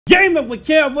Gaming with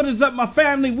Kev, what is up, my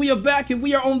family? We are back and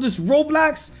we are on this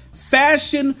Roblox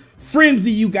fashion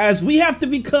frenzy, you guys. We have to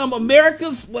become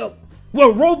America's, well,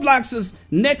 Roblox's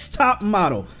next top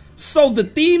model. So the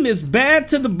theme is bad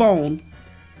to the bone.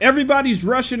 Everybody's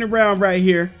rushing around right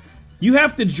here. You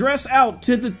have to dress out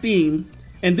to the theme.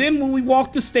 And then when we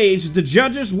walk the stage, the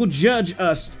judges will judge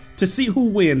us to see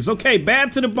who wins. Okay,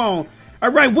 bad to the bone.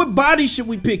 All right, what body should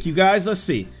we pick, you guys? Let's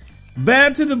see.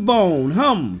 Bad to the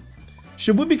bone.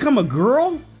 Should we become a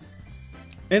girl?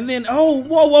 And then, oh,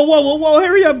 whoa,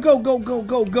 hurry up, go.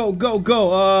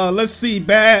 Let's see,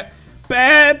 bad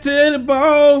to the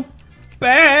bone.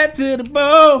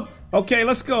 Okay,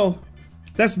 let's go.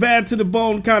 That's bad to the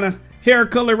bone kind of hair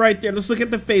color right there. Let's look at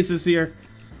the faces here.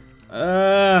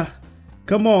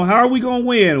 Come on, how are we gonna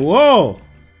win? Whoa,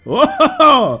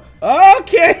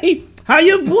 okay. How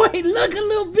your boy look a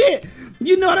little bit?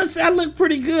 You know what I'm saying? I look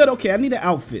pretty good. Okay, I need an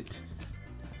outfit.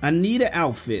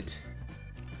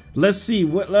 Let's see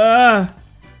what I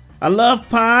love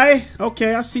pie.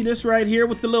 Okay, I see this right here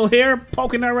with the little hair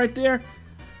poking out right there.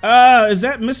 Is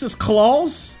that Mrs.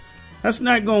 Claus? That's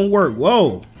not gonna work.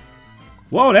 Whoa,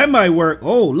 that might work.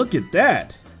 Oh, look at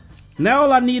that. Now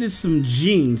all I need is some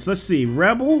jeans. Let's see,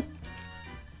 Rebel.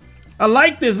 I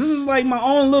like this. This is like my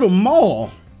own little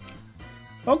mall.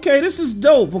 Okay, this is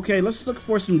dope. Okay, let's look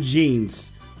for some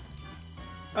jeans.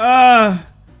 I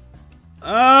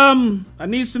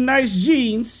need some nice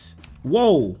jeans.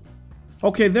 Whoa.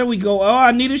 Okay, there we go. Oh,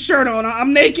 I need a shirt on.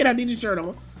 I'm naked. I need a shirt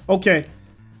on. Okay.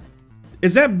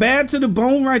 Is that bad to the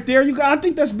bone right there? You guys, I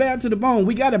think that's bad to the bone.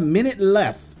 We got a minute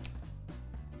left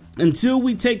until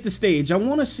we take the stage. I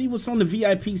want to see what's on the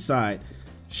VIP side.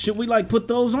 Should we like put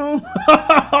those on?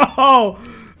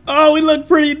 Oh, we look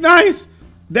pretty nice.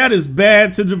 That is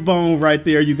bad to the bone right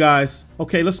there, you guys.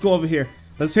 Okay, let's go over here.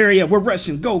 Let's hurry up. We're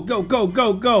rushing. Go.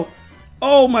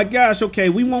 Oh my gosh. Okay,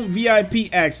 we want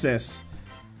VIP access.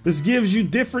 This gives you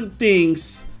different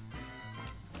things.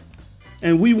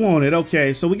 And we want it.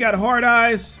 Okay, so we got hard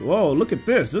eyes. Whoa, look at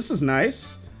this. This is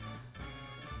nice.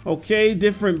 Okay,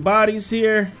 different bodies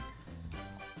here.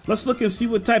 Let's look and see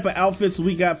what type of outfits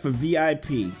we got for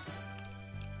VIP.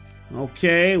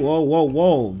 Okay,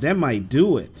 whoa. That might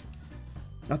do it.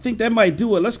 I think that might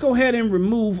do it. Let's go ahead and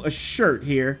remove a shirt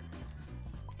here.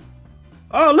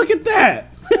 Oh, look at that.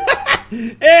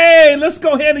 Hey, let's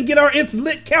go ahead and get our It's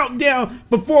Lit countdown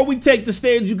before we take the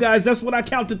stage, you guys. That's when I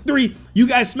count to 3. You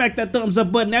guys smack that thumbs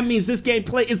up button. That means this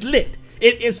gameplay is lit.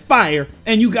 It is fire,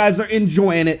 and you guys are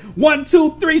enjoying it. 1,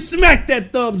 2, 3, smack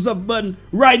that thumbs up button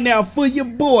right now for your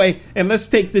boy, and let's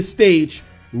take this stage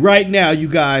right now, you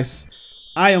guys.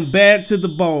 I am bad to the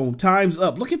bone. Time's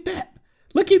up. Look at that.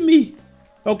 Look at me.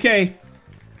 Okay.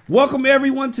 Welcome,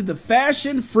 everyone, to the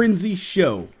Fashion Frenzy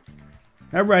Show.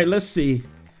 All right, let's see.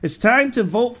 It's time to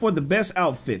vote for the best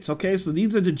outfits. Okay, so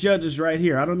these are the judges right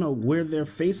here. I don't know where their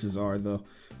faces are, though.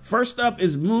 First up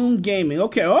is Moon Gaming.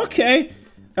 Okay.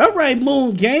 All right,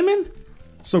 Moon Gaming.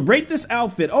 So rate this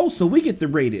outfit. Oh, so we get to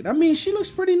rate it. I mean, she looks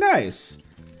pretty nice.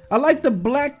 I like the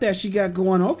black that she got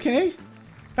going. Okay,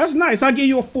 that's nice. I'll give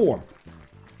you a 4.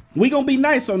 We gonna be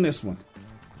nice on this one.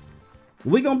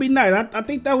 We gonna be nice. I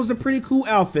think that was a pretty cool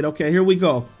outfit. Okay, here we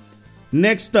go.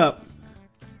 Next up.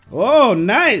 Oh,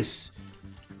 nice.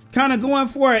 Kind of going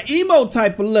for an emo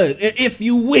type of look, if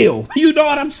you will. You know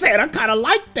what I'm saying? I kind of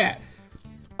like that.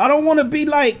 I don't want to be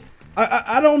like,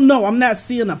 I don't know. I'm not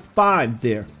seeing a 5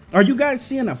 there. Are you guys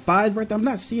seeing a 5 right there? I'm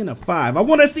not seeing a 5. I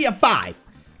want to see a 5.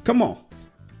 Come on,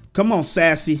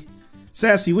 Sassy.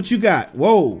 Sassy, what you got?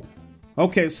 Whoa.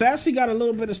 Okay, Sassy got a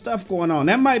little bit of stuff going on.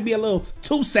 That might be a little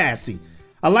too sassy.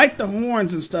 I like the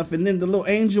horns and stuff, and then the little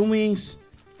angel wings.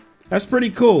 That's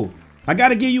pretty cool. I got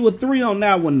to give you a 3 on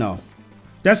that one, though.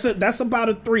 That's about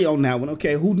a 3 on that one.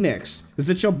 Okay, who next? Is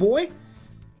it your boy?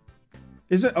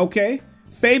 Is it? Okay.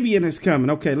 Fabian is coming.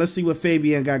 Okay, let's see what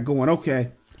Fabian got going. Okay.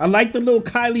 I like the little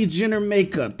Kylie Jenner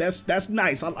makeup. That's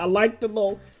nice. I like the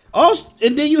little... Oh,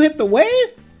 and then you hit the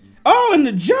wave? Oh, and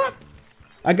the jump?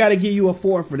 I got to give you a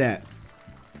 4 for that.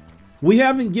 We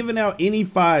haven't given out any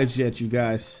 5s yet, you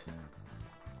guys.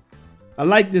 I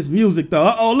like this music, though.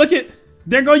 Uh-oh, look at...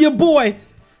 There go your boy.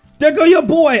 There go your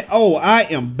boy. Oh, I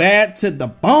am bad to the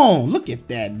bone. Look at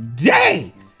that.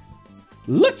 Dang.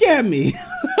 Look at me.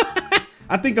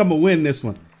 I think I'm going to win this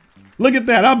one. Look at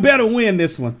that. I better win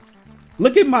this one.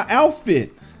 Look at my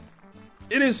outfit.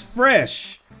 It is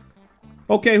fresh.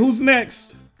 Okay, who's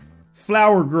next?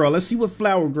 Flower Girl. Let's see what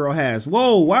Flower Girl has.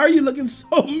 Whoa, why are you looking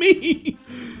so mean?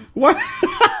 Why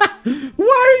are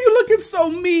you looking so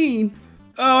mean?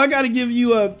 Oh, I got to give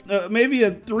you maybe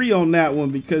a 3 on that one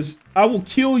because I will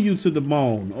kill you to the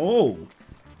bone.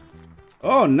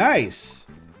 Oh, nice.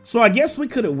 So I guess we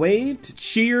could have waved,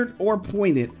 cheered, or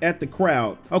pointed at the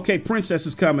crowd. Okay, Princess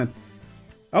is coming.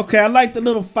 Okay, I like the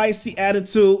little feisty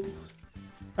attitude.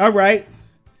 All right.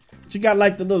 She got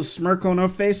like the little smirk on her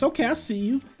face. Okay, I see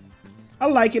you. I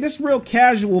like it. It's real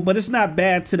casual, but it's not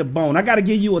bad to the bone. I got to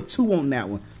give you a 2 on that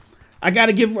one. I got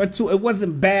to give her a 2. It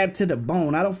wasn't bad to the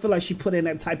bone. I don't feel like she put in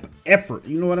that type of effort.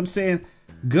 You know what I'm saying?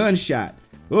 Gunshot.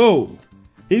 Oh,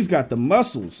 he's got the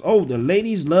muscles. Oh, the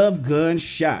ladies love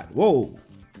gunshot. Whoa.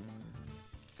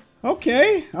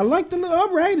 Okay, I like the little,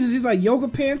 all right. Is these like yoga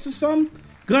pants or something?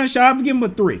 Gunshot, I'm gonna give him a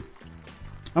 3.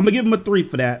 I'm gonna give him a 3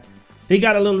 for that. He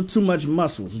got a little too much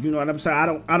muscles. You know what I'm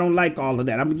saying? I don't like all of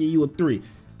that. I'm gonna give you a 3.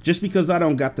 Just because I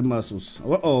don't got the muscles.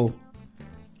 Uh-oh.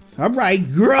 All right,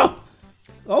 girl.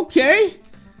 Okay.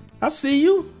 I see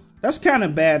you. That's kind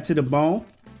of bad to the bone.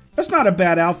 That's not a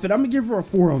bad outfit. I'm gonna give her a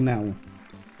 4 on that one.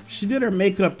 She did her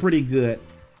makeup pretty good.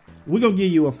 We're gonna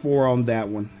give you a 4 on that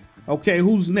one. Okay,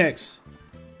 who's next?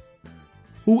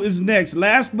 Who is next?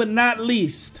 Last but not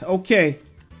least. Okay.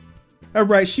 All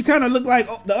right. She kind of looked like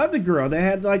the other girl that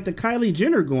had like the Kylie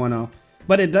Jenner going on.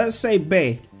 But it does say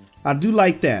Bae. I do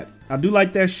like that. I do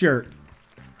like that shirt.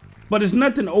 But it's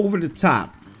nothing over the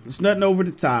top. It's nothing over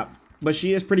the top. But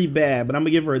she is pretty bad. But I'm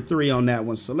going to give her a 3 on that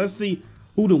one. So let's see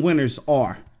who the winners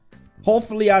are.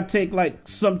 Hopefully I take like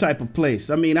some type of place.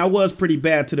 I mean, I was pretty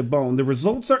bad to the bone. The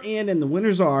results are in and the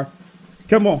winners are.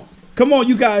 Come on. Come on,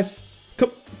 you guys.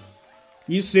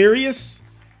 You serious?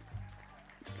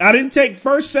 I didn't take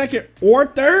first, second, or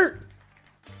third?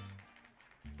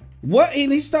 What?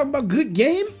 And he's talking about good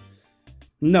game?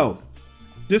 No.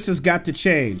 This has got to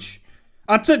change.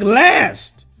 I took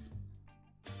last.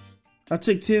 I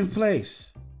took 10th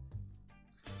place.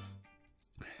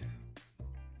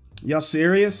 Y'all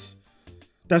serious?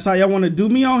 That's how y'all want to do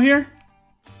me on here?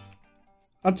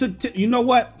 I took, you know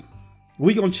what?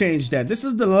 We gonna change that. This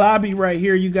is the lobby right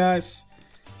here, you guys.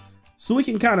 So we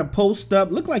can kind of post up.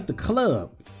 Look like the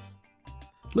club.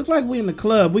 Look like we in the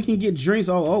club. We can get drinks.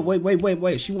 Oh,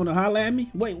 wait. She want to holler at me?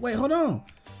 Wait, hold on.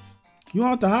 You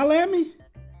want to holler at me?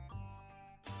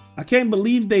 I can't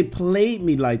believe they played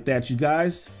me like that, you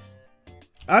guys.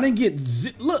 I didn't get,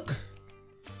 look.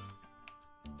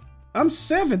 I'm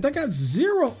 7th. I got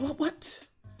 0. What?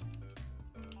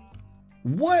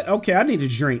 What? Okay, I need a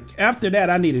drink. After that,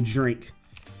 I need a drink.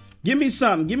 Give me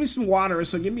something. Give me some water or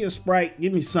something. Give me a Sprite.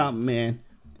 Give me something, man.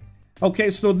 Okay,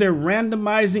 so they're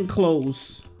randomizing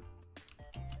clothes.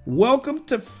 Welcome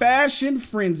to Fashion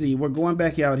Frenzy. We're going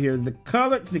back out here.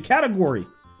 The category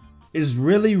is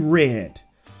really red.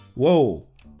 Whoa.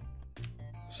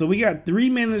 So we got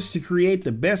 3 minutes to create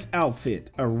the best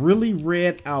outfit. A really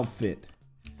red outfit.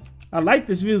 I like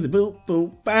this music. Boom,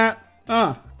 boom, ba,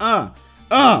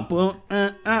 boom,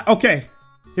 okay,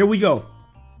 here we go.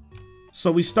 So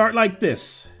we start like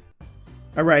this.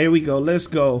 All right, here we go. Let's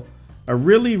go. A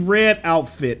really red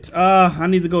outfit. I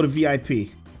need to go to VIP.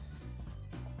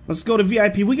 Let's go to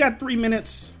VIP. We got 3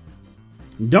 minutes.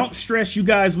 Don't stress, you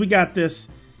guys. We got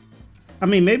this. I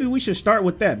mean, maybe we should start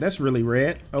with that. That's really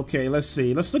red. Okay, let's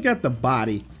see. Let's look at the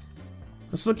body.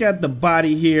 Let's look at the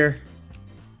body here.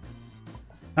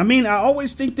 I mean, I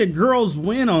always think that girls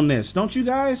win on this. Don't you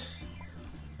guys?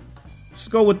 Let's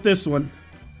go with this one.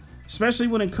 Especially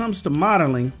when it comes to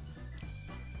modeling.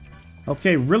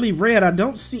 Okay, really red. I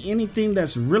don't see anything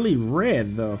that's really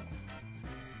red, though.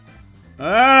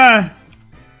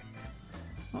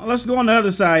 Let's go on the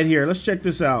other side here. Let's check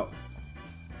this out.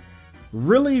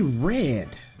 Really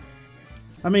red.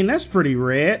 I mean, that's pretty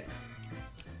red.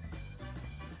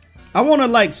 I want to,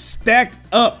 like, stack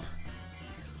up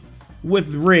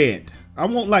with red. I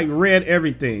want, like, red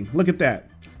everything. Look at that.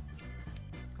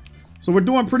 So we're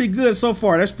doing pretty good so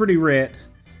far. That's pretty red.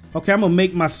 Okay, I'm gonna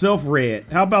make myself red.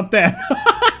 How about that?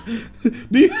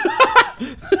 do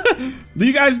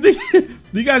you guys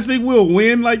think we'll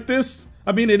win like this?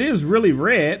 I mean, it is really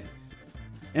red,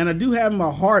 and I do have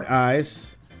my heart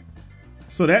eyes,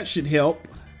 so that should help.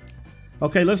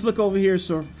 Okay, let's look over here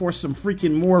for some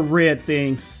freaking more red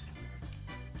things.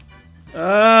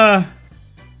 Because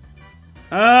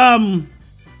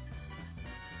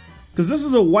this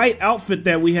is a white outfit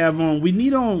that we have on. We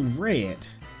need on red.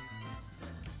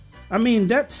 I mean,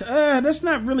 that's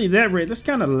not really that red. That's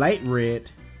kind of light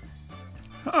red.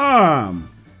 Now,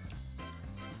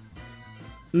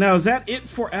 is that it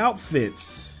for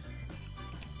outfits?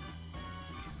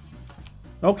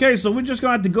 Okay, so we're just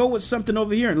going to have to go with something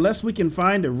over here unless we can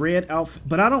find a red outfit.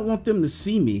 But I don't want them to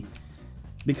see me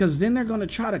because then they're going to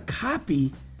try to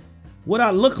copy what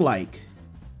I look like.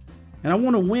 And I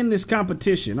want to win this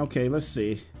competition. Okay, let's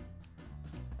see.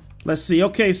 Let's see.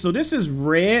 Okay, so this is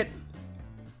red,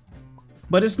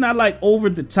 but it's not like over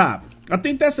the top. I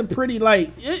think that's a pretty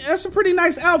that's a pretty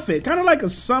nice outfit. Kind of like a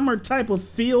summer type of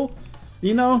feel.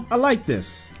 You know, I like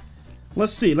this.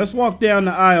 Let's see. Let's walk down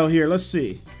the aisle here. Let's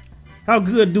see. How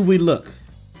good do we look?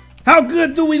 How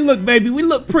good do we look, baby? We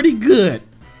look pretty good.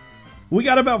 We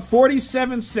got about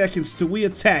 47 seconds till we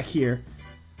attack here.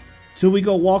 Till we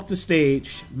go walk the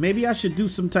stage. Maybe I should do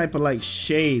some type of like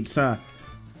shades, huh?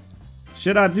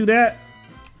 Should I do that?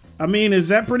 I mean, is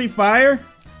that pretty fire?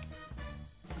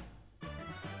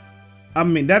 I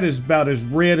mean, that is about as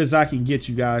red as I can get,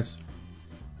 you guys.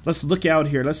 Let's look out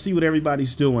here. Let's see what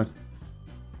everybody's doing.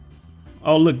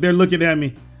 Oh, look, they're looking at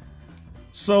me.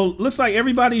 So, looks like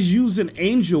everybody's using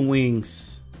angel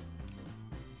wings.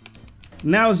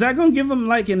 Now, is that going to give them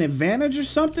like an advantage or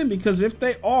something? Because if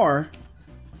they are,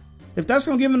 if that's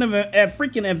going to give them a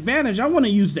freaking advantage, I want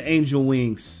to use the angel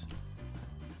wings.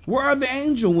 Where are the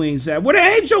angel wings at? Where are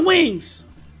the angel wings?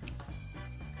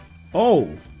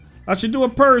 Oh, I should do a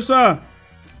purse, huh?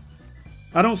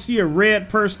 I don't see a red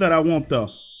purse that I want, though.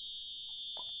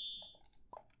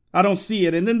 I don't see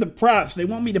it. And then the props. They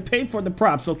want me to pay for the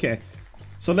props. Okay.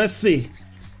 So let's see.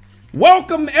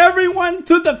 Welcome, everyone,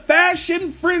 to the Fashion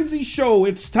Frenzy Show.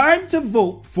 It's time to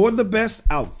vote for the best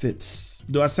outfits.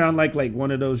 Do I sound like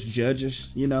one of those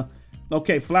judges, you know?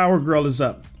 Okay, Flower Girl is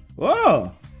up.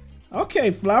 Oh,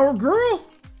 okay, Flower Girl.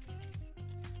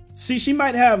 See, she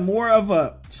might have more of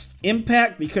a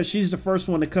impact because she's the first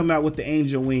one to come out with the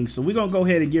angel wings. So we're going to go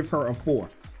ahead and give her a 4.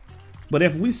 But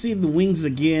if we see the wings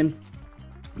again,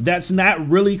 that's not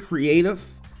really creative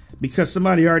because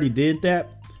somebody already did that.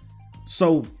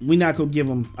 So we're not going to give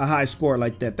them a high score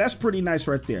like that. That's pretty nice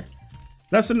right there.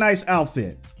 That's a nice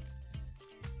outfit.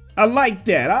 I like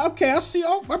that. Okay, I see.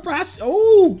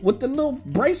 Oh, with the little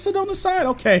bracelet on the side.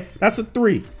 Okay, that's a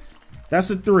 3. That's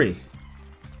a 3.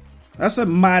 That's a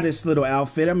modest little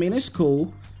outfit. I mean, it's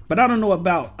cool. But I don't know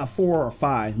about a 4 or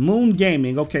 5. Moon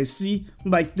Gaming. Okay, see,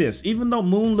 like this. Even though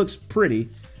Moon looks pretty,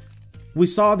 we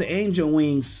saw the angel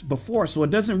wings before, so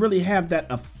it doesn't really have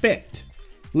that effect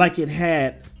like it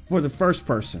had for the first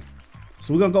person.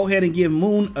 So we're going to go ahead and give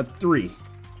Moon a 3.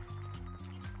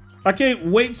 I can't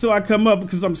wait till I come up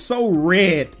because I'm so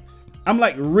red. I'm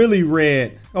like really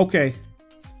red. Okay.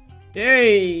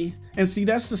 Hey. And see,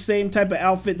 that's the same type of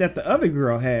outfit that the other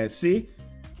girl had, see?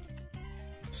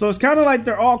 So it's kind of like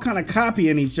they're all kind of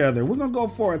copying each other. We're going to go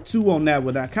for a 2 on that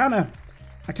one. I kind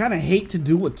of hate to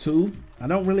do a 2. I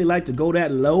don't really like to go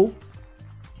that low.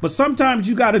 But sometimes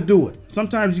you got to do it.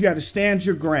 Sometimes you got to stand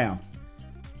your ground.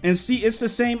 And see, it's the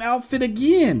same outfit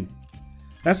again.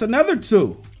 That's another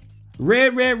 2.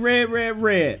 Red, red, red, red,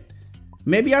 red.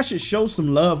 Maybe I should show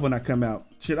some love when I come out.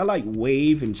 Should I like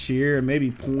wave and cheer and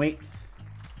maybe point?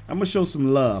 I'm going to show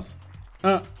some love.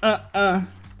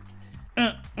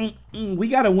 We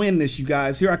got to win this, you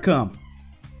guys. Here I come.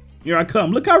 Here I come.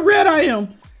 Look how red I am.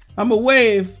 I'm a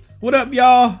wave. What up,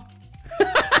 y'all?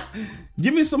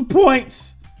 Give me some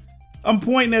points. I'm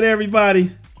pointing at everybody.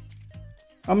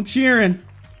 I'm cheering.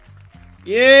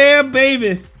 Yeah,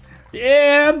 baby.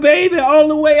 Yeah, baby. All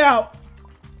the way out.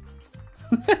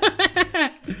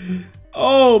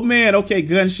 Oh, man. Okay,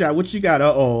 gunshot. What you got?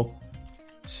 Uh-oh.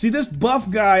 See, this buff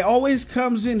guy always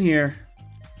comes in here.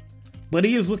 But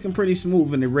he is looking pretty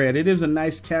smooth in the red. It is a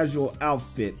nice casual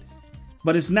outfit.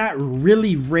 But it's not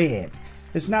really red.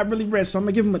 It's not really red. So I'm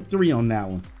going to give him a 3 on that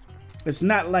one. It's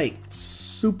not like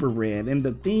super red. And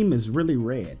the theme is really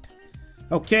red.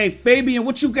 Okay, Fabian.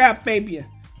 What you got, Fabian?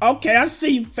 Okay, I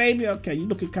see you, Fabian. Okay, you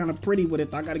looking kind of pretty with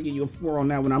it. I got to give you a 4 on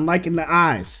that one. I'm liking the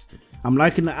eyes. I'm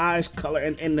liking the eyes color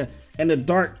and the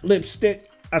dark lipstick.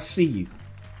 I see you.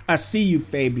 I see you,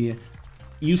 Fabian.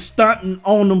 You stunting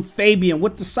on them, Fabian,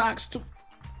 with the socks too.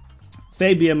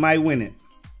 Fabian might win it.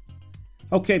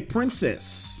 Okay,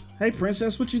 Princess. Hey,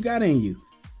 Princess, what you got in you?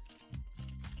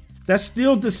 That's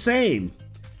still the same.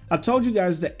 I told you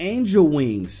guys the angel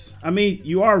wings. I mean,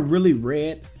 you are really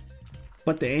red,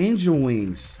 but the angel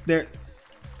wings, they're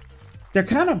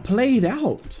kind of played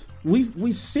out.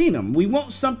 We've seen them. We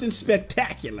want something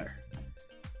spectacular.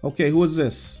 Okay, who is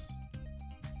this?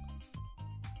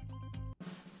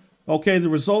 Okay, the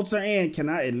results are in. Can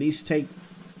I at least take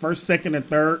first, second, and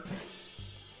third?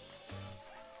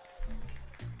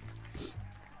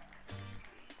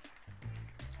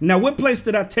 Now, what place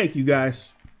did I take, you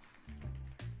guys?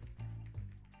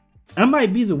 I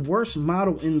might be the worst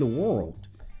model in the world.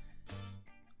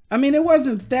 I mean, it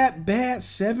wasn't that bad,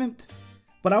 7th,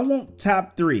 but I want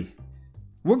top 3.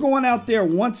 We're going out there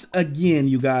once again,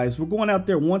 you guys. We're going out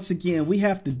there once again. We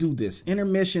have to do this.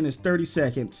 Intermission is 30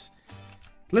 seconds.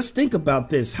 Let's think about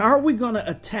this. How are we going to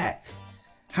attack?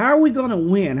 How are we going to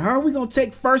win? How are we going to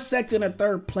take first, second, or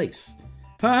third place?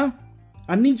 Huh?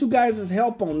 I need you guys'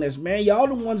 help on this, man. Y'all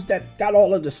the ones that got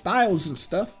all of the styles and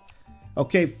stuff.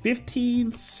 Okay,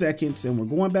 15 seconds and we're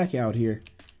going back out here.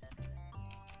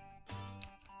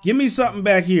 Give me something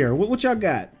back here. What y'all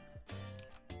got?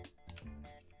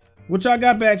 What y'all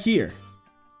got back here?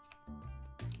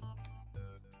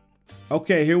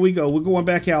 Okay, here we go. We're going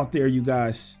back out there, you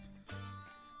guys.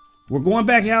 We're going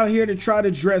back out here to try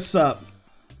to dress up.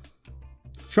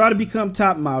 Try to become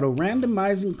top model.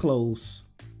 Randomizing clothes.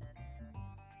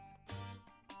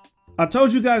 I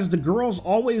told you guys the girls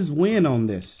always win on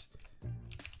this.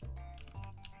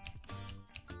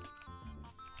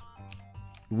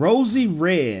 Rosy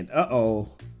red. Uh-oh.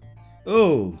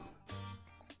 Oh.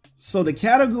 So the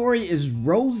category is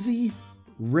rosy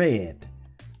red.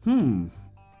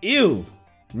 Ew.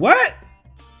 What?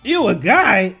 Ew, a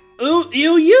guy? Ew,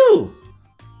 ew, you.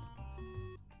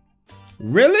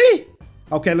 Really?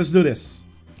 Okay, let's do this.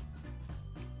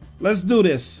 Let's do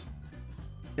this.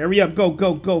 Hurry up, go,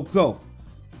 go, go, go.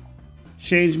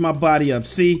 Change my body up.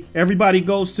 See, everybody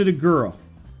goes to the girl.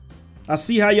 I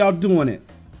see how y'all doing it.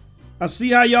 I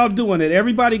see how y'all doing it.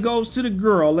 Everybody goes to the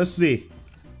girl. Let's see.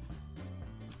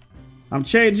 I'm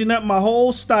changing up my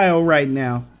whole style right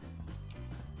now.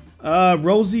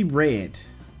 Rosy red.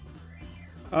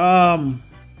 I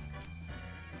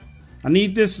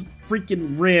need this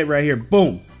freaking red right here.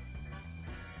 Boom.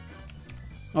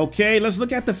 Okay, let's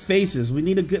look at the faces. We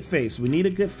need a good face. We need a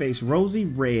good face. Rosy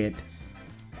red.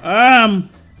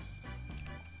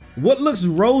 What looks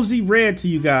rosy red to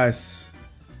you guys?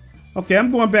 Okay,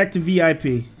 I'm going back to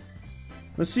VIP.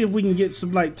 Let's see if we can get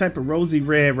some like type of rosy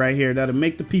red right here that'll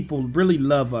make the people really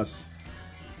love us.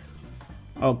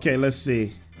 Okay, let's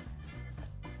see.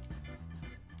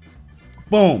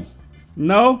 Boom.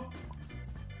 No?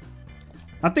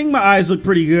 I think my eyes look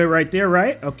pretty good right there,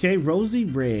 right? Okay, rosy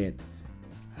red.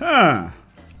 Huh.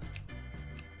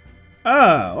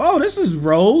 Oh, this is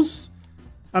rose.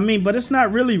 I mean, but it's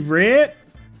not really red.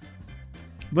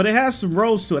 But it has some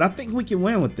rose to it. I think we can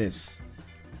win with this.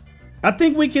 I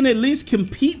think we can at least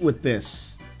compete with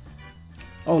this.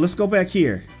 Oh, let's go back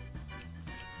here.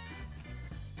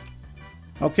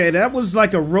 Okay, that was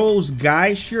like a rose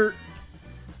guy shirt.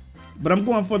 But I'm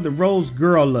going for the rose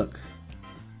girl look.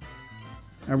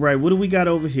 All right, what do we got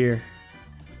over here?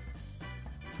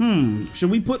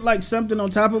 Should we put like something on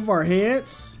top of our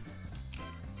heads?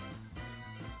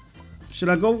 Should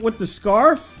I go with the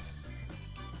scarf?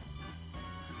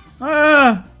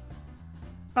 I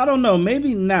don't know.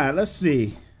 Maybe not. Let's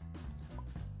see.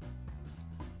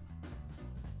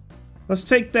 Let's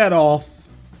take that off.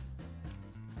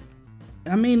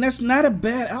 I mean, that's not a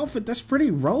bad outfit. That's pretty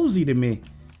rosy to me.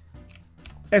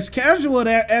 As casual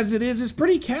as it is, it's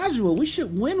pretty casual. We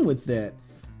should win with that.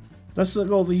 Let's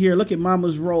look over here. Look at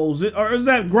Mama's rose. Or is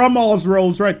that Grandma's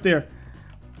rose right there?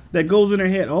 That goes in her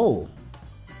head. Oh.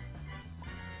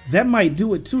 That might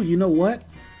do it too. You know what?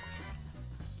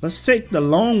 Let's take the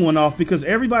long one off because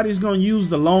everybody's going to use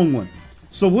the long one.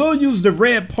 So we'll use the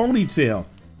red ponytail.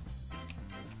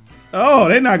 Oh,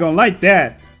 they're not going to like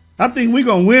that. I think we're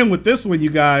going to win with this one,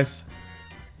 you guys.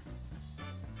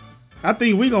 I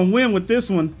think we're going to win with this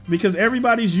one because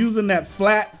everybody's using that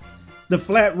the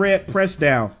flat red press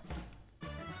down.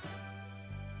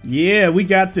 Yeah, we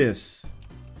got this.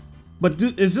 But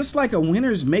is this like a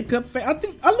winner's makeup face? I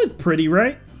think I look pretty,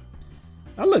 right?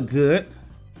 I look good.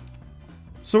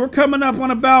 So we're coming up on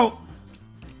about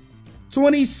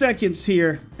 20 seconds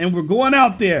here and we're going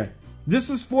out there.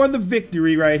 This is for the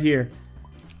victory right here.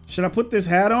 Should I put this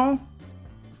hat on?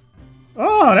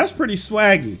 Oh, that's pretty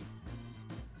swaggy.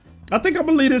 I think I'm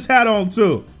gonna leave this hat on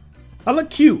too. I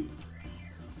look cute.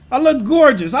 I look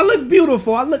gorgeous. I look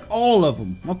beautiful. I look all of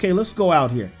them. Okay, let's go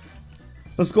out here.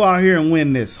 Let's go out here and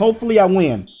win this. Hopefully I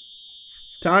win.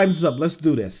 Time's up. Let's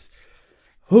do this.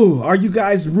 Whew, are you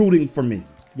guys rooting for me?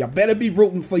 Y'all better be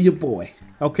rooting for your boy.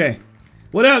 Okay.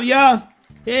 What up, y'all?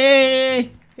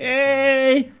 Hey,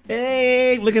 hey,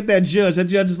 hey. Look at that judge. That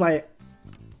judge is like...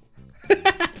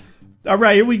 All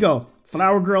right, here we go.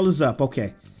 Flower girl is up.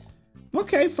 Okay.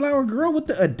 Okay, flower girl with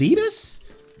the Adidas?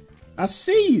 I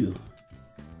see you.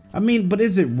 I mean, but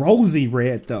is it rosy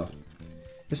red, though?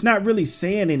 It's not really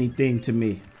saying anything to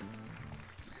me.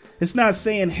 It's not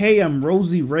saying, hey, I'm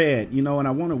rosy red, you know, and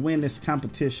I want to win this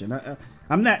competition.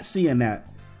 I'm not seeing that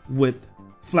with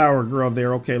flower girl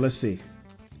there. Okay, let's see.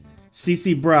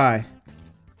 CC Bry.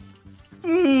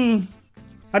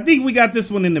 I think we got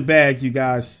this one in the bag, you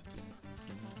guys.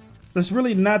 That's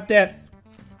really not that.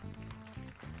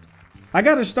 I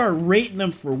gotta start rating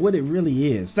them for what it really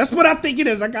is. That's what I think it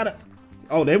is. I gotta.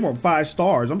 Oh, they want 5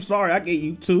 stars. I'm sorry, I gave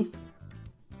you 2.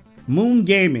 Moon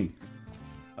Gaming.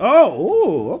 Oh,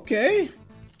 ooh, okay.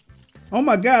 Oh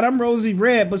my God, I'm rosy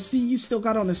red, but see, you still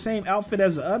got on the same outfit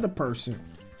as the other person.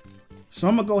 So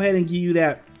I'm gonna go ahead and give you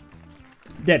that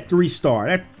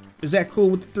 3-star. Is that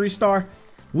cool with the 3-star?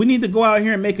 We need to go out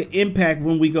here and make an impact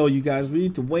when we go, you guys. We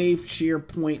need to wave, share,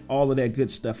 point, all of that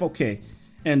good stuff. Okay,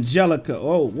 Angelica.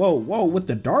 Oh, whoa, whoa, with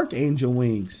the dark angel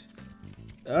wings.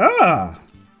 Ah,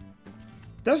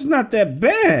 that's not that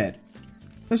bad.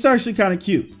 That's actually kind of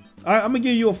cute. I'm gonna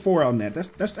give you a 4 on that.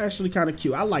 That's actually kind of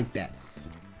cute. I like that.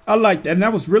 I like that, and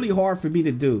that was really hard for me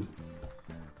to do.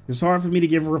 It's hard for me to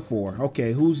give her a 4.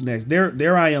 Okay, who's next?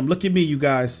 There I am. Look at me, you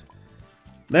guys.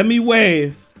 Let me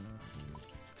wave.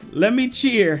 Let me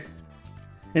cheer.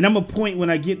 And I'm gonna point when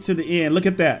I get to the end. Look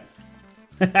at that.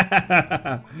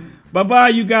 Bye-bye,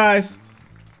 you guys.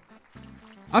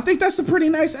 I think that's a pretty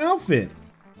nice outfit.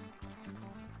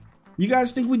 You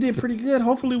guys think we did pretty good?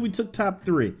 Hopefully we took top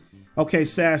 3. Okay,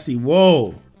 Sassy.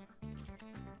 Whoa.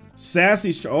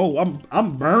 Sassy. Oh,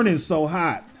 I'm burning so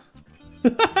hot.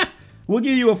 We'll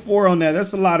give you a 4 on that.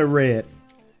 That's a lot of red.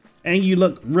 And you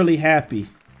look really happy.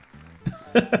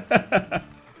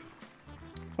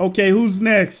 Okay, who's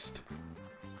next?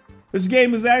 This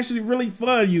game is actually really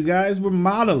fun, you guys. We're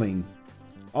modeling.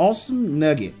 Awesome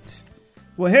Nugget.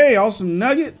 Well, hey, Awesome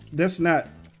Nugget. There's not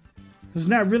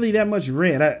really that much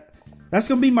red. That's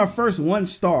gonna be my first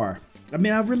 1-star. I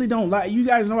mean, I really don't like, you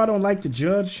guys know I don't like to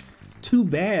judge too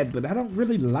bad, but I don't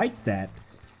really like that.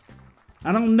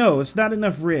 I don't know. It's not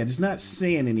enough red. It's not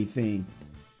saying anything.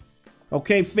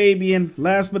 Okay, Fabian.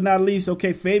 Last but not least,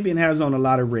 okay, Fabian has on a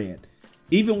lot of red.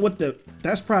 Even with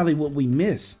that's probably what we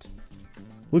missed.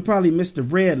 We probably missed the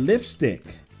red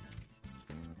lipstick.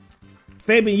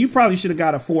 Fabian, you probably should have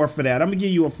got a 4 for that. I'm gonna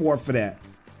give you a 4 for that.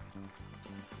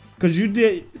 Cause you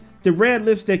did, the red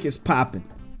lipstick is popping.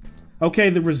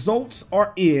 Okay, the results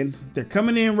are in. They're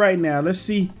coming in right now. Let's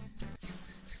see.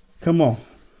 Come on.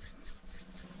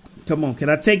 Come on, can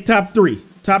I take top 3?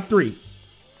 Top 3.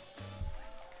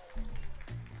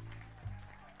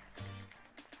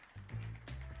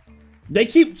 They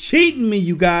keep cheating me,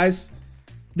 you guys.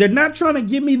 They're not trying to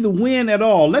give me the win at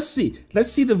all. Let's see.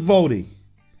 Let's see the voting.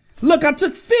 Look, I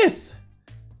took 5th.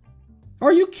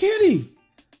 Are you kidding?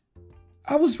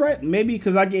 I was right. Maybe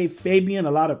because I gave Fabian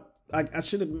a lot of, I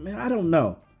should have, I don't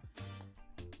know.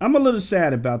 I'm a little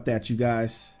sad about that, you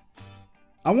guys.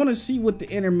 I want to see what the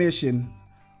intermission,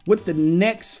 what the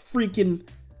next freaking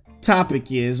topic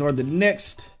is, or the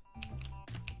next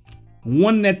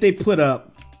one that they put up.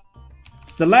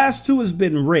 The last 2 has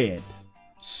been red.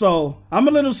 So I'm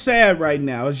a little sad right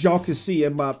now, as y'all can see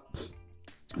in my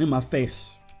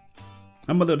face.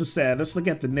 I'm a little sad. Let's look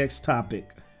at the next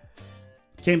topic.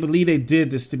 Can't believe they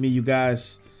did this to me, you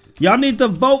guys. Y'all need to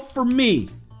vote for me.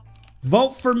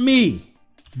 Vote for me.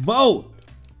 Vote.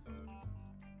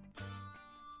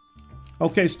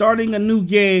 Okay, starting a new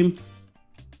game.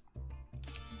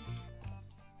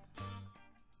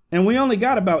 And we only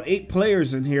got about 8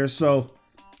 players in here, so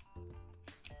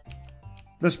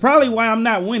that's probably why I'm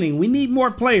not winning. We need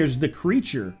more players. The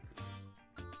creature.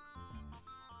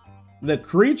 The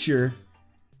creature.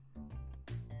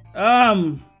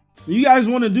 You guys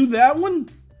want to do that one?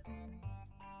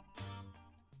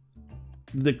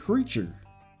 The creature.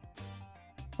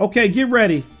 Okay, get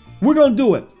ready. We're gonna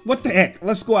do it. What the heck?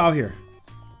 Let's go out here.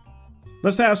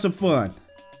 Let's have some fun.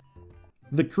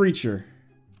 The creature.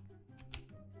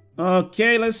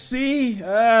 Okay, let's see. So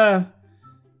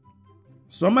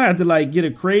I'm gonna have to like get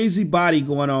a crazy body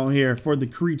going on here for the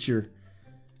creature.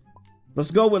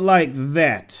 Let's go with like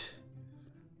that.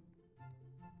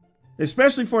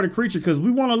 Especially for the creature, because we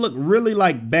want to look really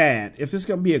like bad if it's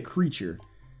gonna be a creature.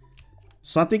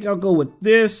 So I think I'll go with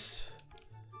this.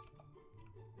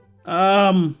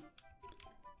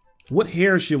 What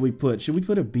hair should we put? Should we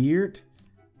put a beard?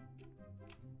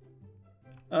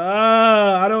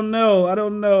 I don't know. I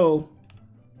don't know.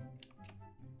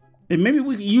 And maybe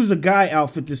we can use a guy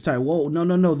outfit this time. Whoa, no,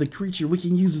 no, no. The creature. We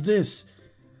can use this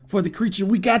for the creature.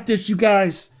 We got this, you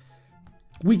guys.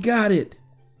 We got it.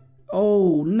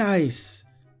 Oh, nice.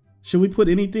 Should we put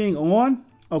anything on?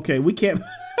 Okay, we can't.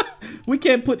 We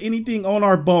can't put anything on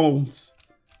our bones.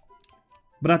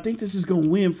 But I think this is going to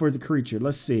win for the creature.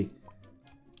 Let's see.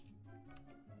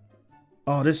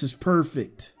 Oh, this is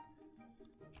perfect.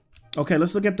 Okay,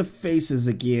 let's look at the faces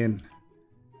again.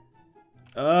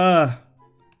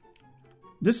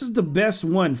 This is the best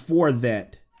one for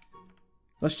that.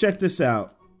 Let's check this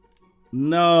out.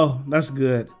 No, that's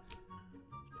good.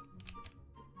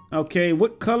 Okay,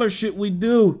 what color should we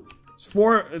do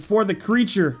for the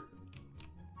creature?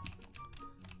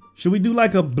 Should we do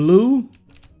like a blue?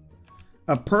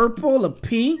 A purple? A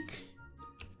pink?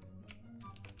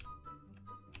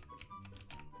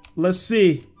 Let's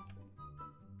see.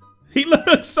 He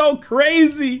looks so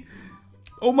crazy.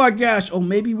 Oh my gosh. Oh,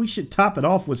 maybe we should top it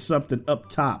off with something up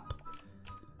top.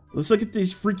 Let's look at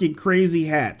these freaking crazy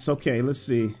hats. Okay, let's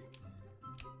see.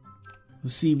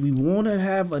 Let's see. We want to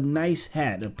have a nice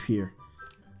hat up here.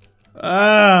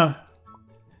 I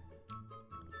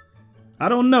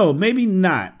don't know. Maybe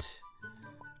not.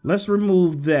 Let's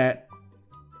remove that.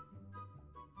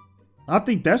 I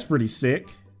think that's pretty sick.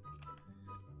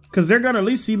 Because they're going to at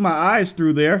least see my eyes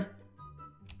through there.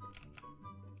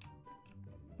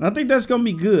 I think that's going to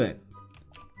be good.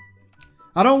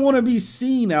 I don't want to be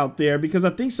seen out there because I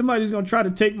think somebody's going to try to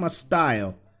take my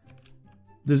style.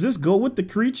 Does this go with the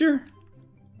creature?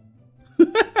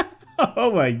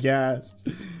 Oh my gosh.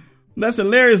 That's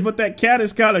hilarious, but that cat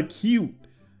is kind of cute.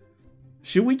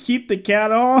 Should we keep the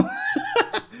cat on?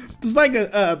 It's like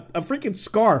a freaking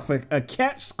scarf, a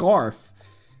cat scarf.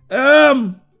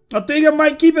 I think I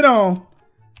might keep it on.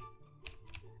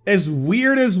 As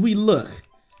weird as we look,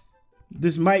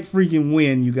 this might freaking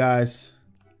win, you guys.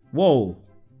 Whoa.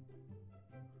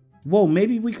 Whoa,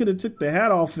 maybe we could have took the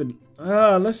hat off and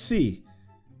let's see.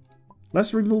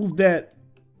 Let's remove that.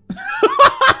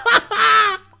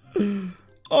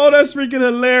 Oh, that's freaking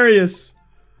hilarious.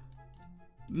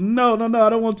 No, I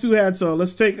don't want two hats on.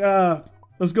 Let's take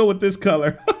let's go with this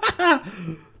color.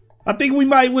 I think we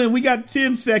might win. We got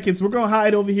 10 seconds. We're gonna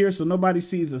hide over here so nobody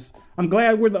sees us. I'm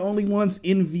glad we're the only ones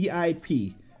in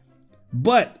VIP.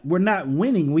 But we're not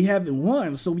winning. We haven't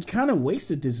won, so we kind of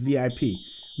wasted this VIP.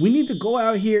 We need to go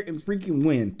out here and freaking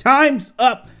win. Time's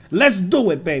up. Let's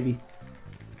do it, baby.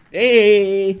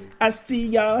 Hey, I see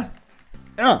y'all.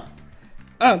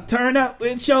 Turn up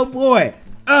with your boy.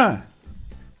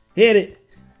 Hit it.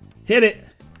 Hit it.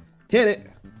 Hit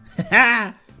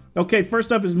it. Okay,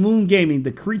 first up is Moon Gaming,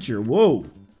 the creature. Whoa.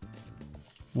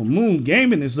 Well, Moon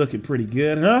Gaming is looking pretty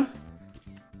good, huh?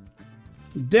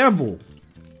 Devil.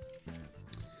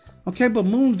 Okay, but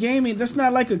Moon Gaming, that's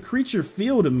not like a creature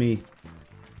feel to me.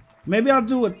 Maybe I'll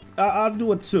do it. I'll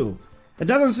do it too. It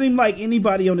doesn't seem like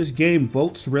anybody on this game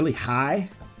votes really high.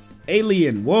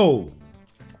 Alien. Whoa.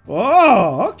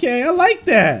 Oh, okay. I like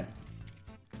that.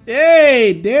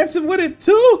 Hey, dancing with it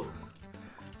too?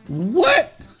 What?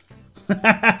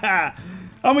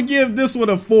 I'm gonna give this one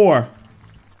a 4.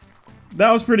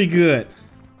 That was pretty good.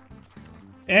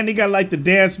 And he got like the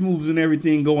dance moves and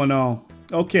everything going on.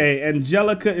 Okay,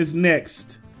 Angelica is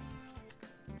next.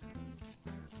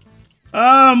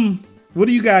 What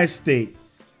do you guys think?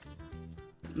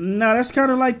 Nah, that's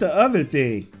kind of like the other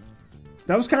thing.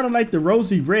 That was kind of like the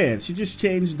rosy red. She just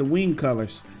changed the wing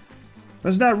colors.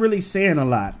 That's not really saying a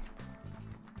lot.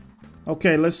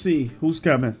 Okay, let's see who's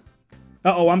coming.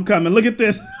 Uh-oh, I'm coming. Look at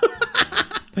this.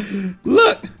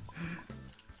 Look.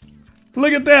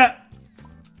 Look at that.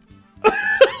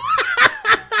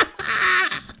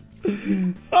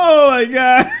 Oh my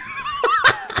God.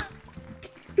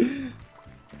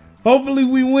 Hopefully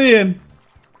we win.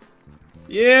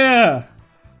 Yeah.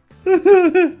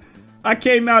 I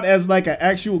came out as like an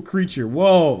actual creature.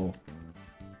 Whoa.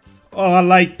 Oh, I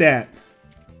like that.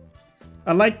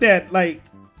 I like that, like,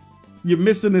 you're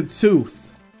missing a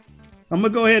tooth. I'm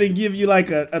gonna go ahead and give you like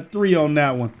a 3 on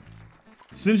that one.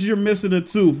 Since you're missing a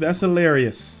tooth, that's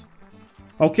hilarious.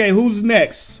 Okay, who's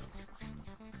next?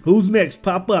 Who's next?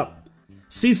 Pop up.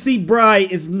 CC Bry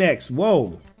is next.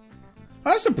 Whoa.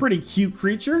 That's a pretty cute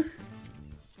creature.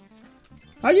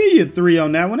 I'll give you a 3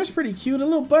 on that one. That's pretty cute. A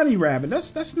little bunny rabbit.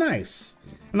 That's nice.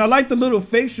 And I like the little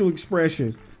facial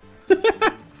expression.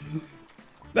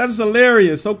 That's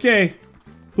hilarious. Okay.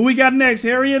 Who we got next?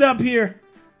 Hurry it up here.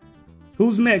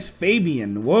 Who's next?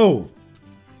 Fabian. Whoa.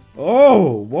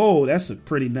 Oh, whoa. That's a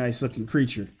pretty nice looking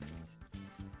creature.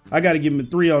 I got to give him a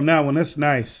 3 on that one. That's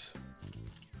nice.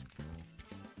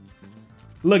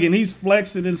 Look, and he's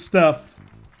flexing and stuff.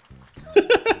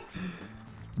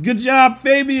 Good job,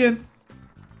 Fabian.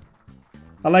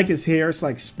 I like his hair. It's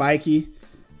like spiky.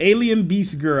 Alien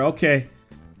Beast Girl. Okay.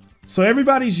 So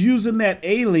everybody's using that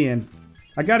alien.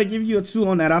 I got to give you a 2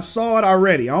 on that. I saw it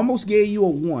already. I almost gave you a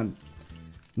 1.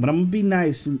 But I'm going to be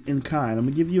nice and kind. I'm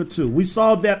going to give you a 2. We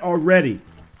saw that already.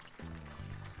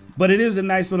 But it is a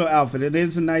nice little outfit. It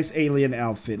is a nice alien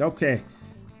outfit. Okay.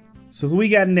 So who we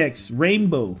got next?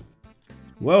 Rainbow.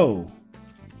 Whoa.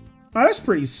 Oh, that's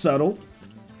pretty subtle.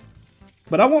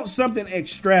 But I want something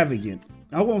extravagant.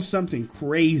 I want something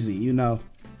crazy, you know.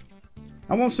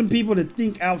 I want some people to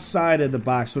think outside of the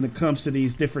box when it comes to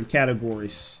these different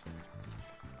categories.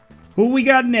 Who we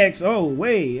got next? Oh,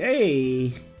 wait.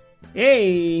 Hey.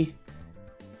 Hey.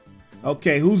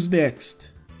 Okay, who's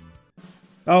next?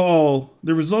 Uh-oh.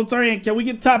 The results are in. Can we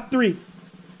get top 3?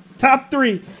 Top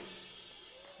 3.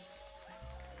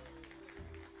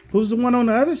 Who's the one on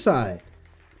the other side?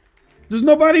 There's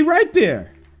nobody right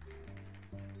there.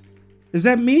 Is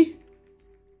that me?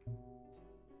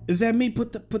 Is that me?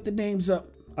 Put the names up.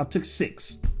 I took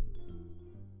 6.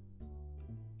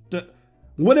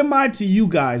 What am I to you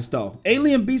guys though?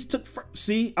 Alien Beast took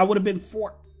see, I would have been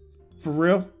 4. For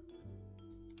real.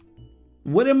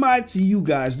 What am I to you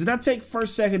guys? Did I take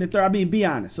first, second, and third? I mean, be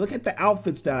honest. Look at the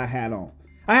outfits that I had on.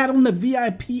 I had on the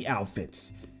VIP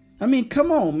outfits. I mean,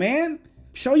 come on, man.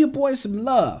 Show your boys some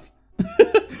love.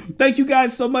 Thank you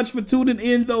guys so much for tuning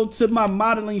in, though, to my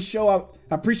modeling show.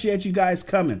 I appreciate you guys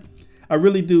coming. I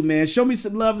really do, man. Show me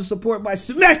some love and support by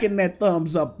smacking that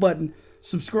thumbs up button.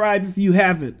 Subscribe if you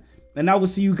haven't. And I will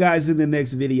see you guys in the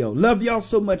next video. Love y'all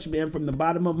so much, man, from the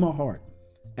bottom of my heart.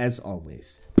 As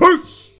always. Peace!